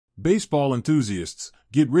Baseball enthusiasts,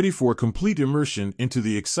 get ready for a complete immersion into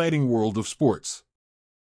the exciting world of sports.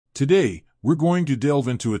 Today, we're going to delve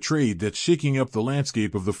into a trade that's shaking up the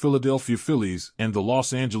landscape of the Philadelphia Phillies and the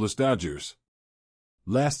Los Angeles Dodgers.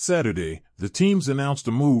 Last Saturday, the teams announced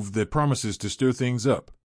a move that promises to stir things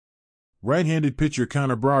up. Right-handed pitcher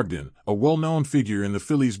Connor Brogdon, a well-known figure in the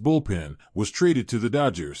Phillies bullpen, was traded to the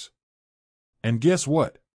Dodgers. And guess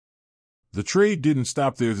what? The trade didn't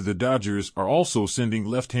stop there. The Dodgers are also sending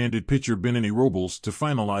left-handed pitcher Benny Robles to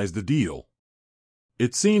finalize the deal.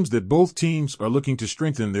 It seems that both teams are looking to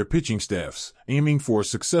strengthen their pitching staffs, aiming for a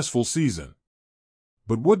successful season.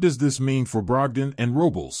 But what does this mean for Brogdon and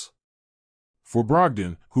Robles? For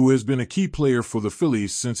Brogdon, who has been a key player for the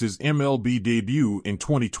Phillies since his MLB debut in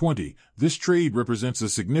 2020, this trade represents a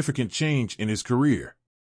significant change in his career.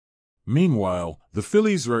 Meanwhile, the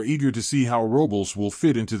Phillies are eager to see how Robles will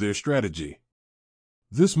fit into their strategy.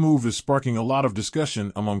 This move is sparking a lot of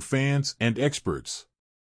discussion among fans and experts.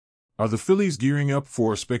 Are the Phillies gearing up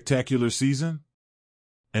for a spectacular season?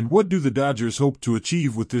 And what do the Dodgers hope to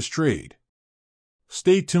achieve with this trade?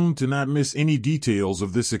 Stay tuned to not miss any details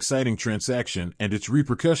of this exciting transaction and its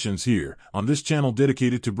repercussions here on this channel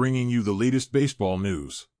dedicated to bringing you the latest baseball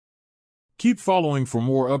news. Keep following for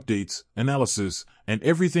more updates, analysis, and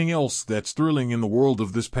everything else that's thrilling in the world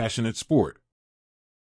of this passionate sport.